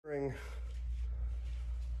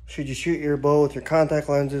Should you shoot your bow with your contact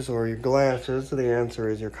lenses or your glasses? So the answer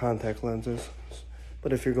is your contact lenses.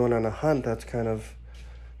 But if you're going on a hunt, that's kind of,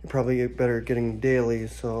 you're probably better at getting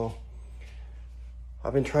dailies. So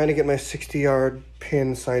I've been trying to get my 60-yard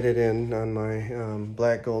pin sighted in on my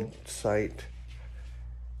black gold sight.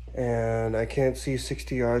 And I can't see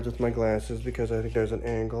 60 yards with my glasses because I think there's an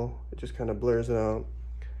angle. It just kind of blurs it out.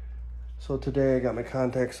 So today I got my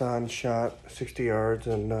contacts on, shot 60 yards,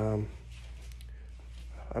 and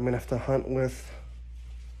I'm gonna have to hunt with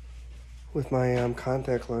my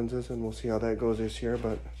contact lenses, and we'll see how that goes this year.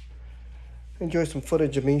 But enjoy some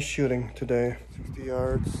footage of me shooting today. 60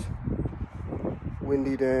 yards,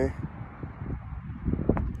 windy day.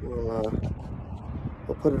 We'll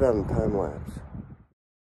put it on time lapse.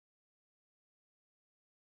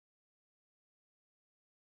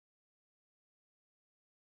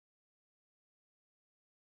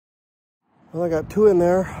 Well, I got 2 in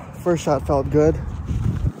there. First shot felt good,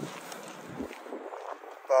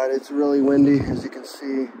 but it's really windy, as you can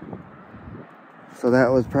see. So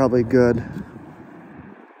that was probably good.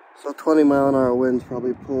 So 20-mile-an-hour winds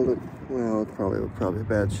probably pulled it. Well, it's probably a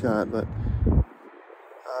bad shot, but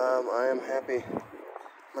I am happy. I'm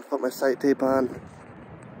gonna put my sight tape on.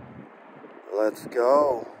 Let's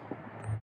go.